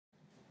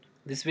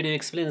This video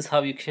explains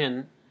how you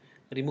can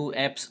remove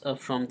apps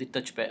from the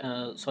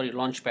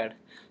launchpad.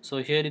 So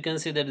here you can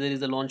see that there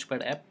is a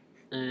launchpad app,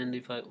 and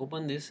if I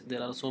open this,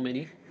 there are so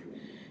many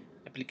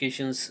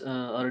applications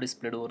are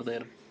displayed over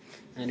there,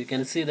 and you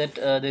can see that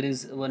there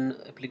is one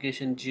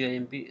application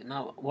GIMP.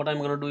 Now what I'm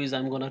gonna do is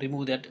I'm gonna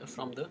remove that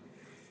from the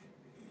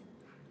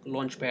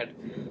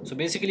launchpad. So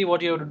basically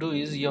what you have to do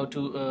is you have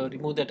to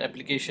remove that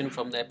application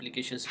from the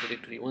applications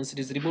directory. Once it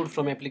is removed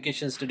from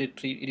applications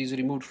directory, it is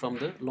removed from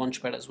the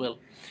launchpad as well.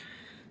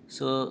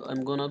 So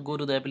I'm gonna go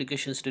to the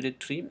applications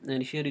directory,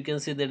 and here you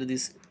can see that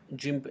this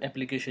GIMP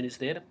application is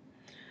there.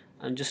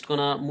 I'm just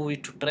gonna move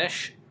it to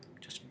trash,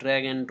 just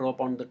drag and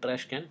drop on the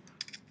trash can,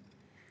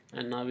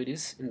 and now it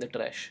is in the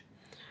trash.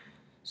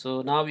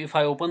 So now if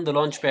I open the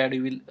launchpad,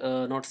 you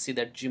will not see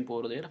that GIMP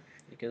over there.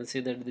 You can see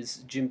that this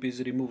GIMP is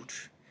removed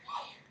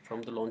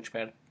from the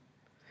launchpad.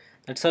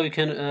 That's how you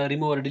can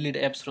remove or delete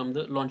apps from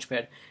the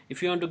launchpad.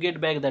 If you want to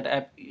get back that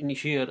app in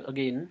here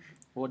again,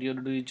 what you have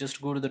to do is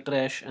just go to the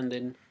trash and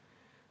then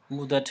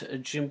move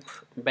that GIMP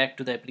back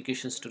to the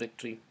applications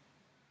directory.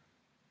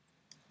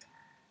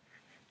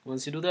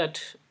 Once you do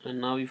that, and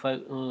now if I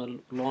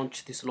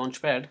launch this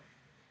launchpad,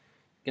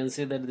 you can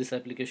see that this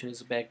application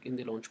is back in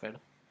the launchpad.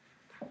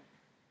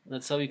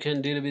 That's how you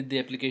can deal with the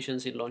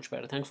applications in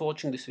launchpad. Thanks for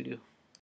watching this video.